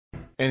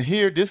And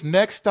here, this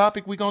next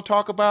topic we're going to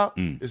talk about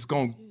is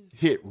going to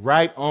hit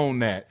right on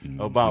that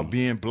about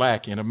being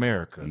black in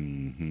America.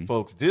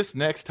 Folks, this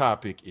next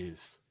topic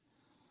is,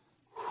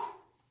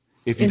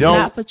 it's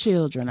not for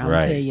children, I'll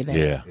tell you that.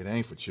 Yeah. It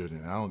ain't for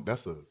children.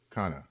 That's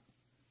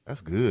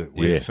good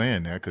way of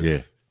saying that,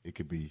 because it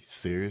could be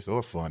serious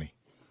or funny.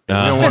 You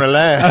don't want to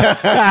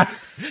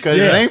laugh because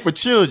it ain't for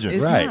children.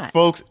 It's not.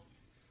 Folks,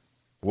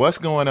 what's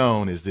going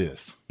on is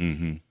this.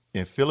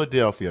 In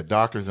Philadelphia, a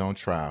doctor's on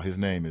trial. His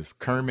name is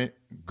Kermit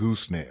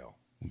Gosnell.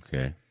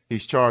 Okay.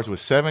 He's charged with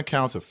 7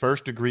 counts of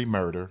first-degree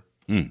murder,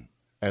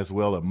 as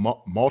well as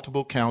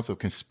multiple counts of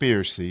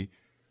conspiracy,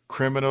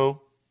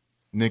 criminal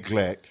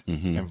neglect,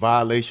 and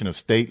violation of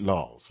state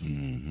laws.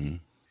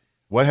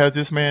 What has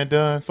this man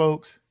done,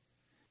 folks?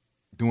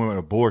 Doing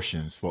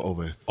abortions for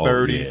over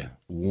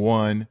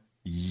 31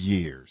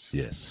 years.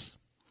 Yes.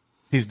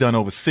 He's done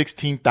over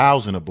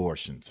 16,000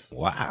 abortions.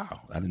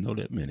 Wow. I didn't know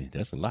that many.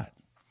 That's a lot.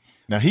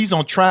 Now, he's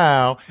on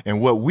trial,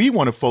 and what we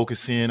want to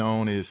focus in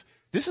on is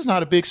this is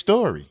not a big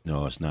story.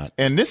 No, it's not.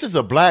 And this is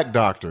a black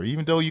doctor,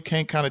 even though you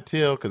can't kind of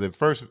tell, because at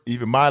first,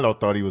 even Milo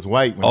thought he was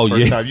white when the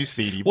first time you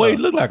see him. Well, he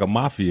looked like a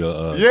mafia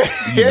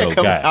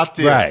guy. Out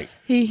there. Right.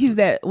 He's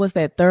what's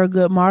that,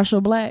 Thurgood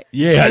Marshall black?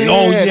 Yeah.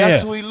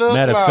 That's what he looked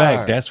Matter like. of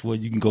fact, that's where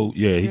you can go.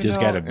 Yeah, he just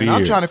got a beard. And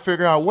I'm trying to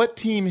figure out what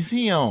team is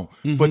he on.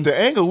 But the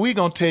angle we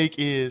going to take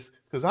is,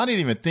 because I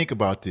didn't even think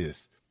about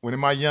this. When in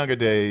my younger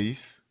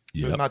days,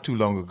 not too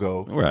long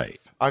ago,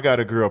 I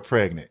got a girl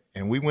pregnant,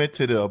 and we went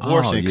to the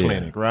abortion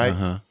clinic, right?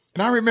 And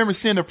I remember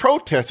seeing the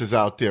protesters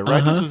out there,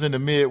 right? This was in the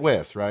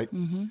Midwest, right?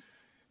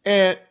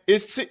 And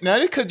now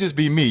it could just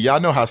be me. Y'all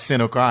know how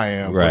cynical I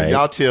am. Right. But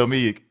y'all tell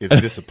me if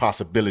this is a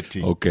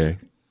possibility. Okay.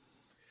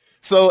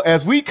 So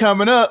as we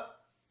coming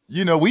up,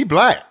 we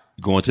black.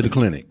 Going to the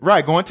clinic.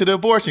 Right, going to the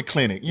abortion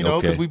clinic,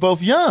 because we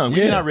both young.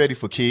 We're not ready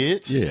for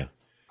kids. Yeah.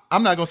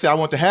 I'm not going to say I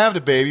want to have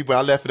the baby, but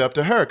I left it up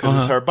to her because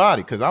it's her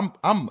body, because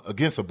I'm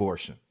against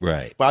abortion.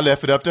 Right. But I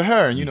left it up to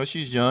her, and,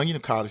 she's young,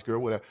 college girl,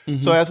 whatever.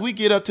 So as we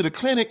get up to the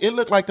clinic, it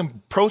looked like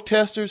them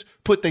protesters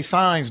put their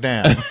signs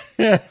down.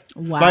 Wow.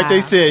 Like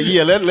they said,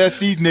 let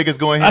these niggas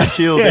go ahead and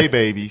kill their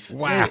babies.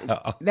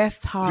 Wow.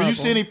 That's horrible. Do you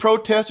see any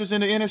protesters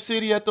in the inner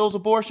city at those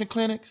abortion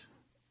clinics?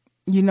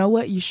 You know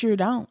what? You sure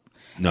don't.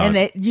 No. And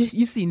that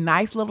you see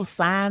nice little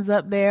signs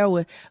up there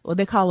with what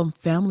they call them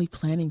family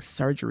planning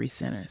surgery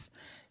centers.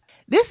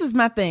 This is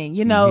my thing,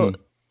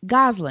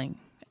 Gosling.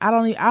 I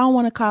don't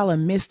want to call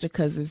him Mr.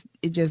 because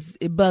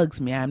it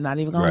bugs me. I'm not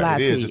even gonna lie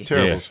to you. It is a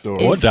terrible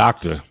story. Or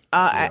doctor.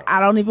 I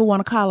don't even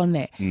want to call him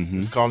that.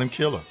 Just call him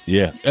killer.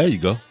 Yeah, there you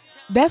go.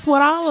 That's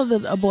what all of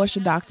the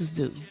abortion doctors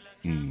do.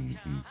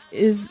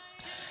 Is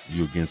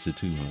you against it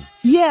too, huh?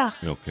 Yeah.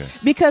 Okay.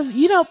 Because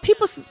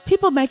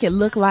people make it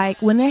look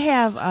like when they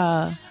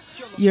have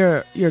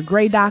your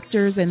gray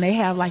doctors and they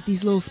have like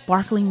these little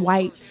sparkling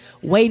white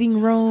waiting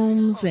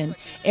rooms and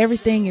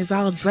everything is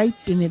all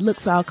draped and it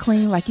looks all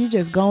clean, like you're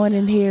just going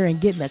in here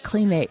and getting a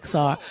Kleenex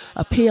or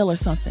a pill or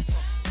something.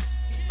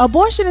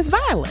 Abortion is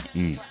violent.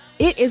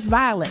 It is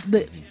violent.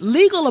 The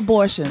legal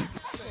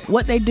abortions,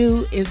 what they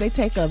do is they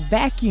take a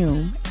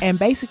vacuum and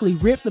basically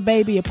rip the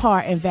baby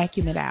apart and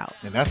vacuum it out.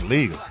 And that's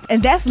legal.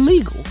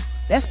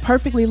 That's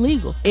perfectly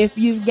legal. If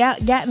you've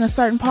gotten a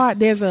certain part,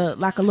 there's a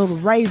little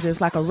razor. It's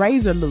like a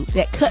razor loop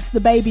that cuts the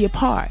baby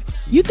apart.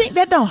 You think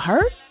that don't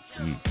hurt?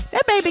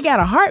 That baby got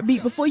a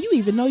heartbeat before you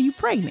even know you're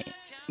pregnant.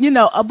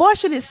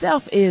 Abortion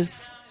itself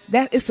it's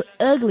an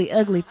ugly,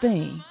 ugly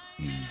thing.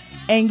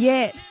 And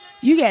yet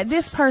you got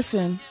this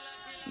person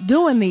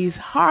doing these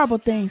horrible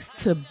things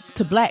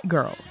to black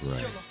girls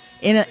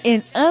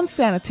in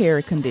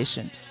unsanitary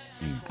conditions.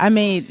 I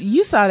mean,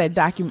 you saw that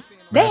document.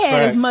 They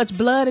had as much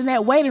blood in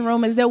that waiting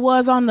room as there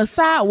was on the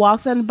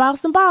sidewalks and the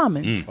Boston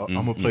bombings.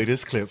 I'm going to play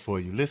this clip for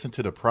you. Listen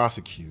to the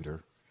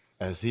prosecutor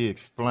as he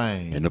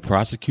explained. And the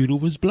prosecutor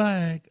was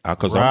black.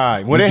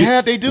 Right.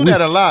 They do that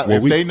a lot.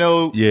 If they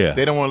know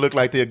they don't want to look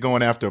like they're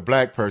going after a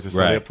black person, so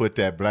they'll put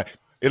that black.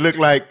 It looked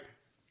like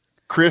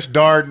Chris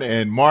Darden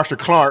and Marsha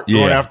Clark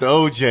going after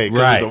OJ because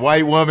there's a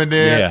white woman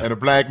there and a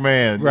black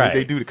man. Right.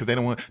 They do it because they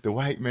don't want the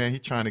white man.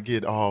 He's trying to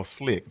get all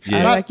slick.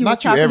 Yeah.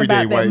 Not you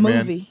everyday white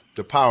man.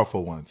 The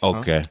powerful ones.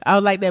 Okay. I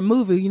would like that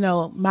movie.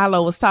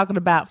 Milo was talking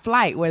about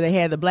Flight, where they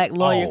had the black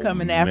lawyer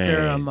coming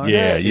after him.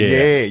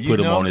 Put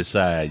him on his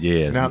side.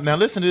 Yeah. Now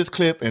listen to this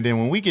clip, and then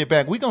when we get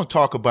back, we're gonna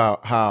talk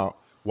about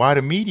why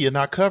the media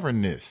not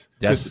covering this.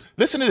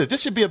 Listen to this.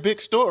 This should be a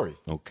big story.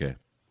 Okay.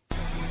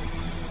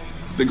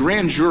 The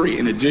grand jury,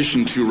 in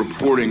addition to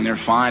reporting their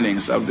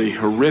findings of the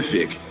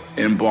horrific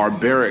and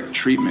barbaric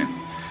treatment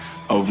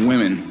of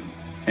women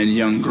and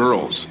young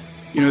girls,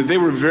 they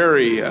were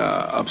very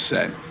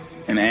upset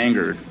and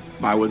angered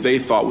by what they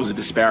thought was a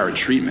disparate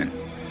treatment,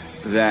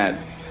 that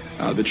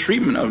the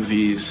treatment of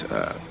these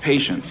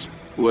patients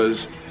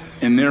was,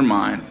 in their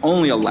mind,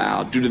 only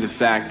allowed due to the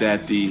fact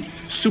that the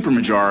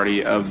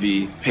supermajority of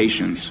the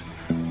patients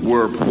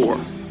were poor,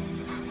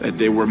 that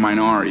they were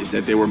minorities,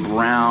 that they were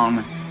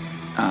brown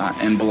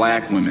and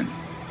black women.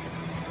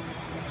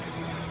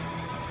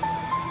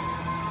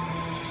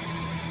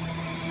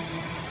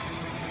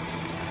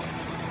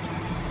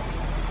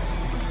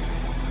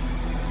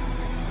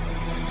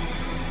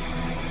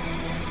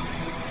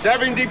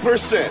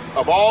 70%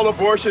 of all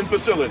abortion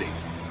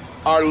facilities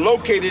are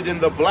located in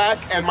the black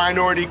and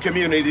minority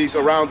communities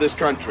around this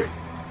country.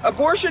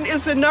 Abortion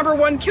is the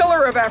 #1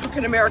 killer of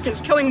African Americans,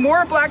 killing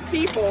more black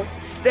people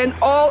than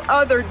all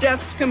other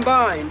deaths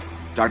combined.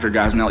 Dr.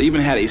 Gosnell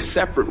even had a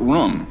separate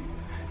room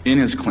in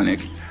his clinic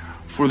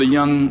for the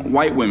young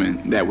white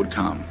women that would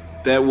come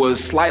that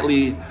was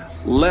slightly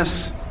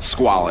less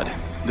squalid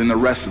than the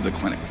rest of the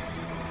clinic.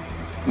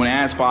 When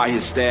asked by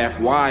his staff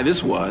why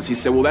this was, he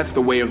said, well, that's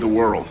the way of the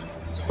world.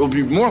 It would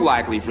be more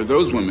likely for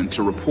those women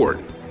to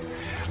report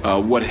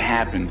what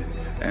happened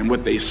and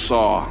what they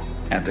saw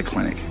at the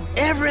clinic.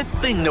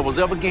 Everything that was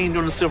ever gained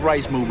during the civil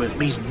rights movement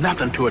means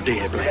nothing to a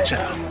dead black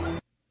child.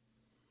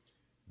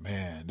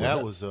 Man,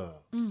 that was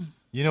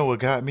you know what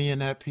got me in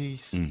that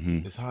piece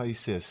is how he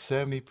said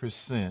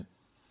 70%.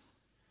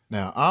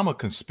 Now, I'm a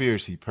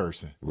conspiracy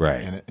person.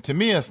 Right. And to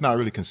me, it's not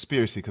really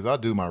conspiracy because I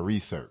do my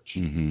research.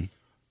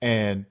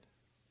 And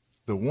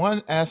the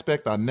one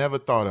aspect I never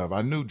thought of,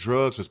 I knew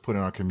drugs was put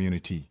in our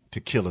community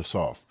to kill us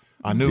off.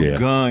 I knew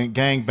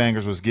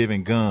gangbangers was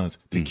giving guns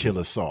to kill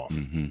us off.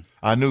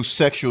 I knew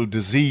sexual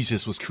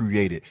diseases was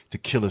created to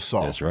kill us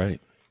off. That's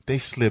right. They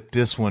slipped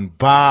this one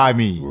by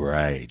me.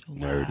 Right.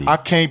 Nerdy. I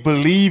can't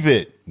believe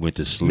it. Went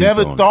to sleep.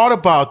 Never thought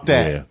about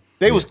that. Yeah.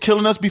 They was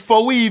killing us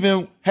before we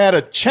even had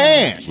a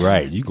chance.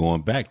 Right. You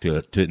going back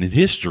to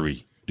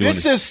history.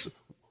 This is,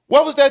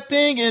 what was that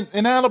thing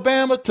in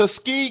Alabama,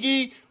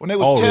 Tuskegee, when they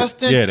was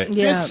testing?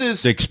 This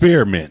is the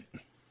experiment.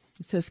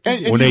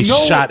 And when they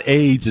shot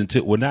AIDS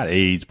into, well, not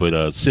AIDS,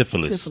 but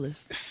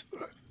syphilis.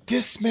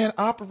 This man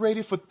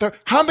operated for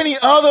how many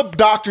other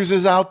doctors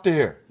is out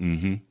there?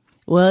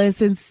 Well,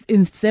 it's in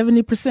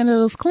 70% of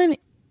those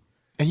clinics.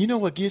 And you know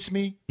what gets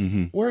me?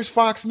 Where's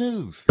Fox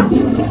News?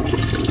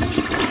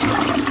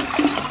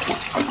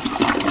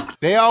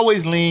 They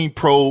always lean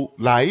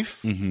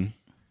pro-life.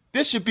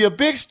 This should be a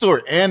big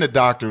story. And the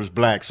doctor is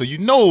black, so you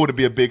know it would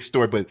be a big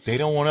story, but they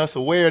don't want us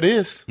aware of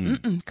this.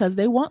 Because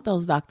they want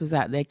those doctors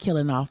out there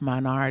killing off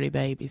minority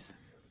babies.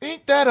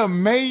 Ain't that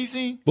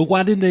amazing? But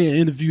why didn't they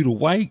interview the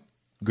white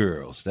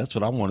girls? That's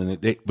what I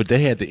wanted. But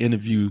they had to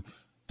interview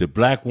the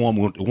black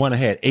woman, the one that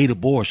had 8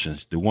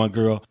 abortions. The one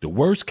girl, the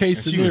worst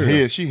case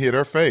scenario. She hit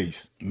her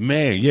face.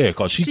 Man, yeah,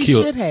 because she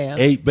killed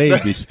 8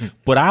 babies.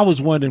 But I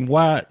was wondering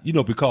why,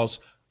 because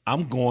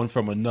I'm going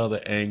from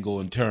another angle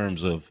in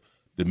terms of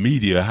the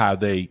media, how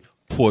they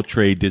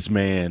portrayed this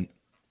man.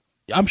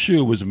 I'm sure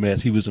it was a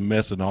mess. He was a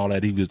mess and all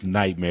that. He was a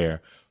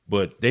nightmare.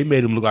 But they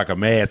made him look like a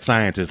mad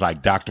scientist,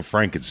 like Dr.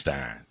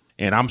 Frankenstein.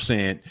 And I'm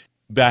saying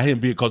about him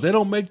because they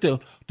don't make the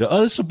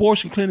other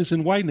abortion clinics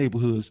in white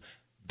neighborhoods.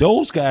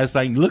 Those guys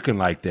ain't looking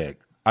like that.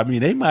 I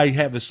mean, they might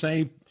have the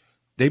same.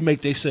 They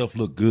make themselves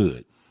look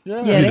good.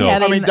 Yeah,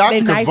 Dr.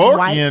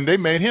 Kevorkian, they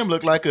made him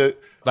look like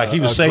he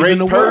was saving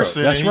the world.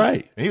 That's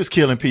right. He was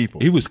killing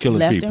people. He was killing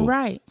left people. And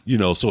right.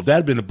 So if that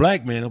had been a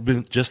black man, it would have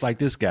been just like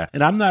this guy.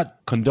 And I'm not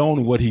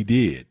condoning what he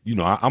did.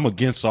 I'm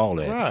against all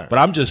that. Right. But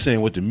I'm just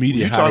saying what the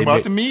media. You talking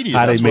about the media?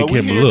 How That's they make what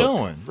him we're look.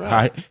 doing.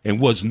 Right. And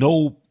was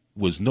no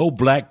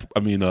black.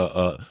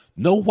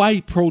 No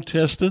white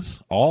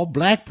protesters. All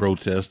black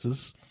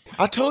protesters.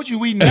 I told you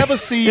we never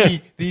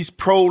see these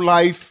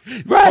pro-life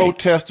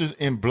protesters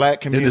in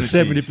black communities.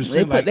 In the 70%,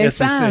 they put their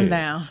sign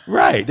down.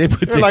 Right. They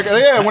put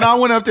when I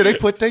went up there, they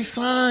put their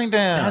sign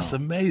down. That's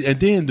amazing. And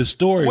then the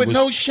story with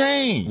no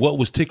shame. What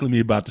was tickling me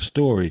about the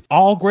story?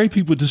 All gray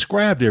people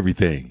described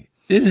everything.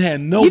 It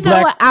had no you black.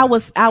 Know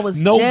what? I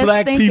was no just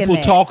black people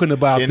that. talking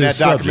about in this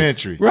that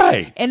documentary,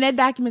 right? In that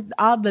document,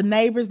 all the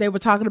neighbors they were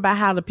talking about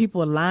how the people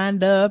were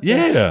lined up.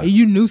 Yeah, and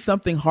you knew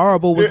something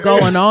horrible was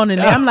going on, and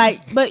I'm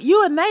like, but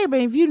you a neighbor,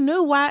 if you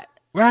knew why.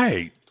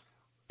 Right.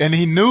 And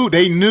they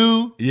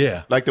knew.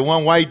 Yeah. Like the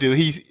one white dude,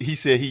 he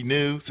said he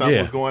knew something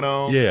was going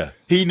on. Yeah.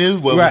 He knew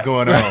what was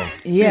going on.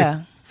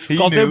 Yeah.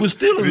 Because they were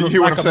still you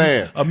hear what I'm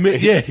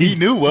saying? He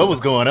knew what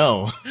was going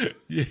on.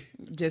 Yeah.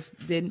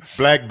 Just didn't.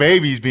 Black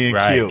babies being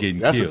killed.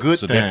 That's killed. a good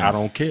thing. I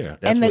don't care.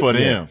 That's and for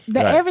them.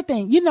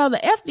 Everything. The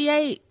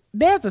FDA,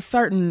 there's a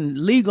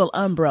certain legal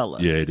umbrella.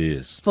 Yeah, it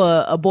is.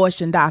 For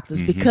abortion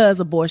doctors because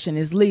abortion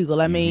is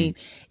legal. I mean,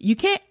 you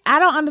can't, I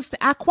don't understand.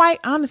 I quite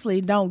honestly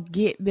don't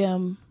get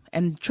them.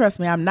 And trust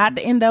me, I'm not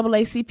the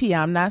NAACP.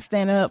 I'm not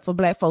standing up for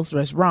black folks.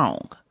 That's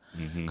wrong.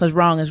 Because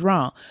wrong is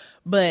wrong.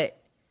 But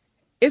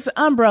it's an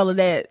umbrella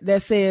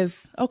that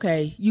says,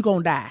 okay, you're going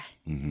to die.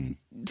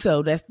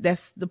 So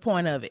that's the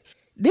point of it.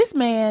 This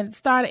man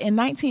started in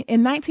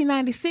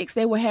 1996,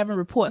 they were having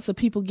reports of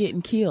people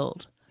getting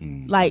killed.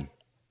 Like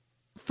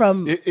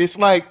from... It's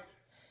like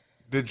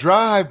the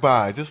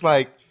drive-bys. It's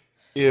like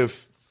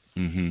if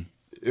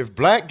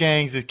black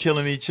gangs is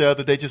killing each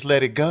other, they just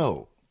let it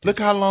go. Look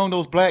how long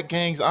those black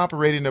gangs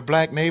operate in the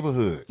black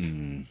neighborhoods.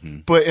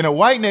 But in a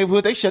white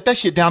neighborhood, they shut that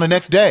shit down the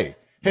next day.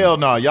 Hell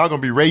no, y'all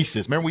gonna be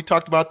racist. Remember we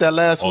talked about that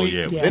last week?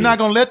 Yeah. They're not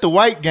gonna let the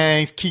white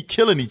gangs keep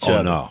killing each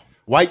other. No.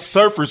 White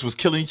surfers was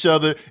killing each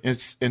other in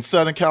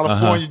Southern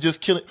California, just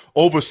killing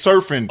over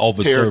surfing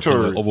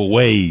territory, over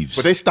waves.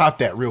 But they stopped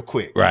that real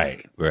quick.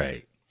 Right.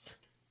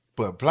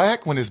 But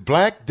black, when it's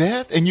black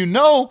death, and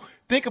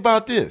think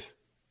about this.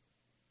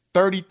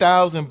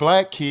 30,000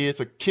 black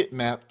kids are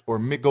kidnapped or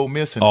go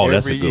missing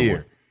every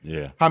year.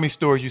 Yeah. How many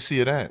stories you see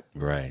of that?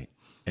 Right.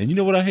 And you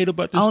know what I hate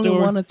about this Only story?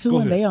 Only one or two,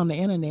 and they on the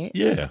internet.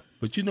 Yeah.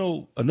 But you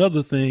know,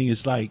 another thing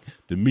is like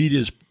the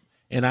media's,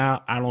 and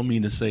I don't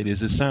mean to say this,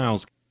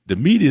 the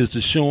media is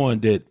just showing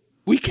that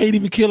we can't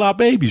even kill our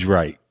babies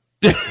right.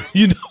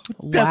 You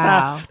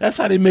know, that's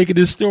how they making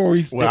this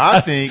story. Well,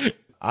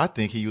 I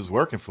think he was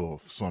working for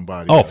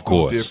somebody. Oh, of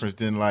course. No difference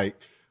than like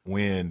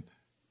when,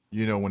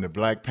 you know, when the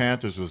Black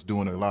Panthers was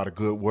doing a lot of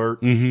good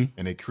work and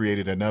they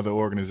created another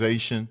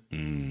organization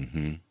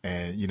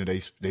and, you know,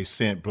 they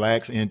sent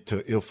blacks in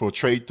to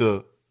infiltrate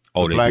the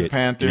Black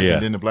Panthers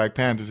and then the Black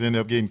Panthers ended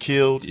up getting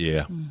killed.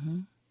 Yeah.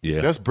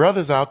 Yeah. There's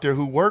brothers out there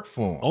who work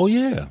for them. Oh,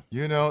 yeah.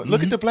 You know,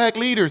 look at the black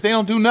leaders. They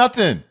don't do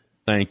nothing.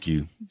 Thank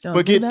you.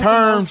 But get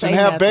perms and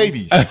have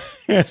babies.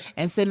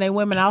 And send their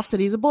women off to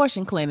these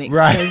abortion clinics.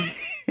 Right.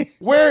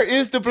 Where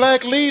is the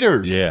black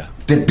leaders? Yeah.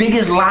 The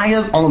biggest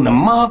liars on the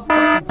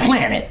motherfucking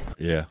planet.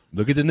 Yeah.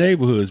 Look at the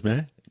neighborhoods,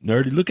 man.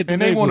 Nerdy, look at the neighborhoods.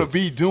 And they want to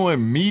be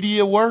doing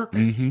media work?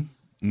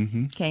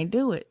 Can't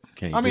do it.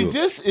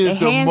 This is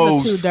the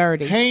most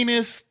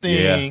heinous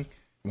thing. Yeah.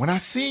 When I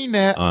seen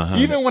that,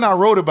 even when I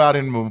wrote about it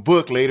in my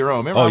book later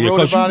on, remember I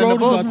wrote about it in the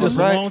book? About this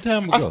a long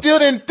time ago. I still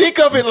didn't think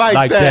of it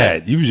like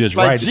that. You were just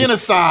like writing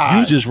genocide. You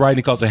were just writing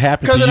because it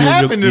happened to you. Because it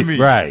happened to me.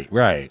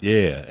 Right,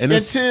 yeah. And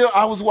until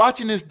I was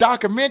watching this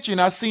documentary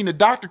and I seen the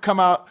doctor come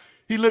out.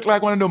 He looked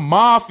like one of the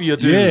mafia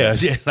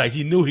dudes. Yeah, like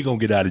he knew he gonna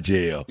get out of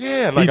jail.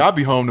 Yeah, like I'll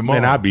be home tomorrow.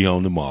 Man, I'll be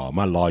home tomorrow.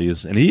 My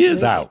lawyers, and he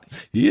is out.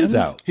 He is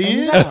out. He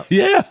is out.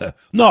 Yeah.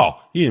 No,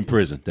 he in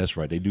prison. That's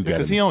right. They do got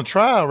because he on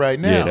trial right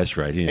now. Yeah, that's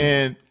right.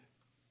 And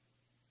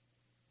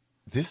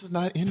this is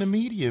not in the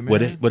media,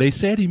 man. But they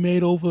said he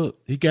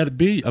got to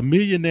be a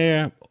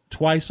millionaire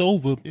twice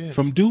over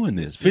from doing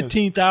this.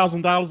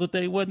 $15,000 a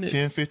day, wasn't it?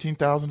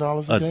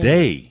 $15,000 a day. A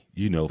day.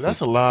 You know,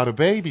 that's a lot of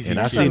babies. And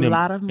I seen him,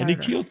 and he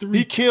killed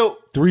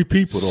three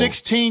people.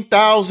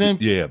 16,000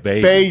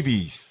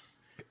 babies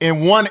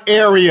in one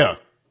area.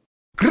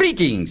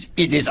 Greetings,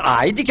 it is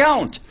I, the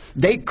Count.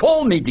 They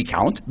call me the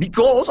Count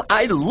because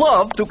I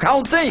love to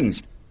count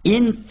things.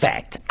 In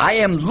fact, I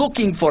am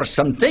looking for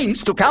some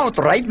things to count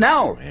right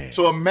now. Man.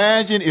 So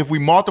imagine if we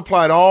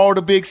multiplied all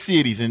the big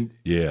cities and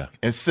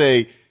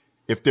say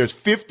if there's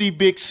 50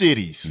 big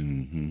cities.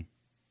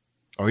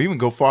 Or even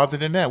go farther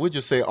than that. We'll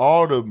just say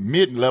all the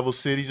mid-level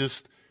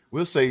cities,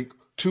 we'll say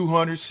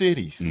 200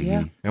 cities.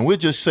 And we'll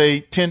just say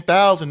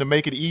 10,000 to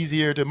make it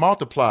easier to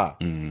multiply.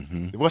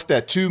 What's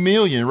that, 2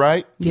 million,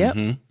 right?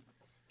 Yep.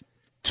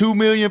 2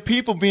 million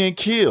people being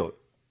killed.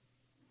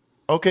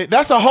 Okay,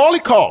 that's a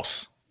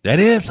Holocaust. That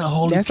is a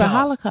Holocaust. That's a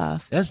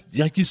Holocaust. That's,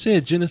 like you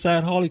said,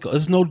 genocide, Holocaust.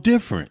 It's no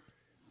different.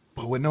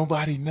 But with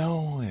nobody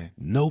knowing.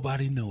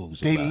 Nobody knows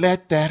They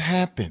let that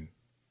happen.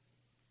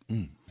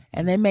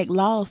 And they make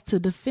laws to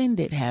defend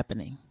it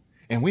happening.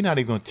 And we're not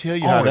even going to tell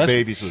you how the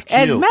babies were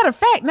killed. As a matter of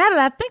fact, now that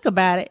I think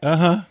about it,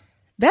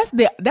 that's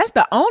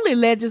the only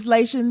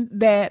legislation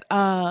that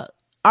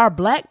our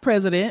black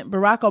president,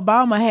 Barack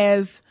Obama,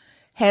 has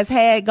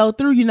had go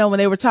through, you know, when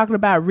they were talking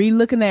about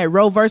relooking at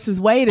Roe versus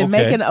Wade and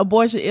making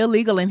abortion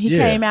illegal, and he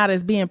came out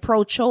as being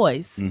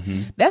pro-choice.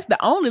 That's the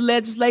only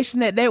legislation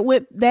that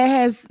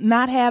has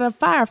not had a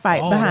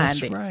firefight behind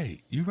it. That's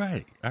right. You're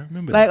right. I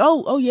remember like, that.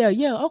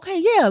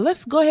 Okay,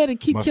 let's go ahead and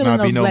keep killing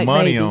those black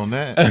babies. Must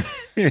not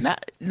be no money on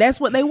that. That's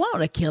what they want,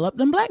 to kill up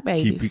them black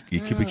babies.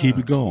 Keep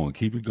it going.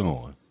 Keep it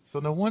going. So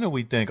no wonder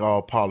we think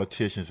all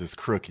politicians is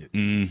crooked.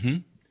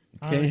 Can't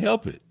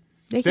help it.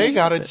 They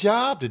got a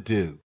job to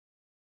do.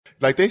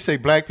 Like they say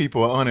black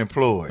people are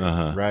unemployed,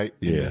 right?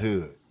 In the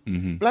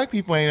hood. Black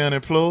people ain't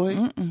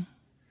unemployed.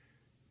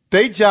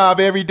 Their job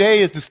every day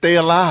is to stay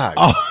alive.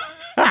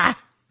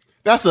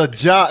 That's a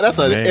job. That's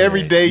an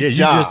everyday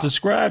job. You just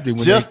described it.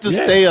 Just to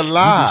stay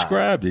alive. You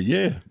described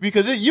it,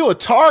 Because you're a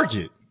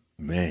target.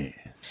 Man.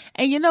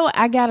 And you know what?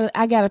 I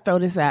gotta throw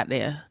this out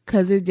there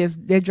because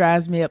that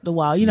drives me up the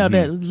wall. You know,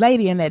 the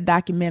lady in that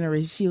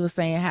documentary, she was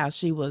saying how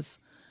she was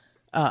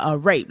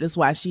raped. That's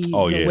why she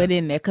went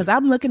in there. Because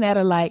I'm looking at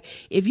her like,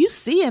 if you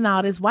seeing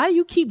all this, why do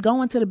you keep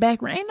going to the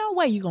back room? Ain't no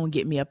way you gonna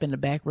get me up in the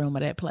back room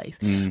of that place.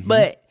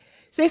 But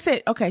they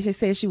said, she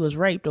said she was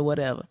raped or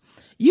whatever.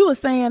 You were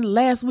saying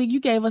last week you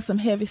gave us some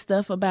heavy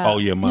stuff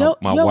about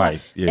my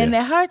wife. Yeah. And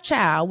that her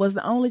child was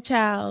the only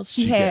child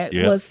she had.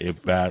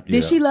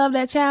 Did she love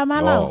that child, my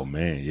love? Oh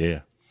man,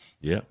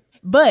 yeah.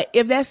 But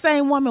if that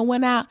same woman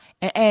went out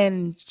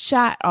and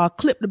shot or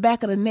clipped the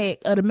back of the neck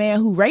of the man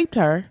who raped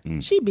her,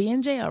 she'd be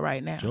in jail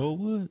right now. Sure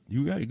would.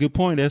 You got a good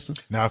point,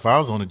 Essence. Now, if I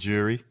was on the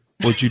jury,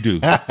 what you do?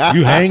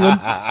 You hang them?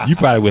 You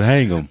probably would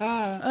hang them.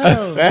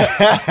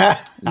 I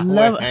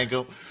would hang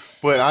them.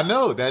 But I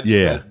know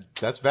that.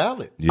 That's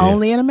valid.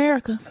 Only in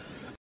America.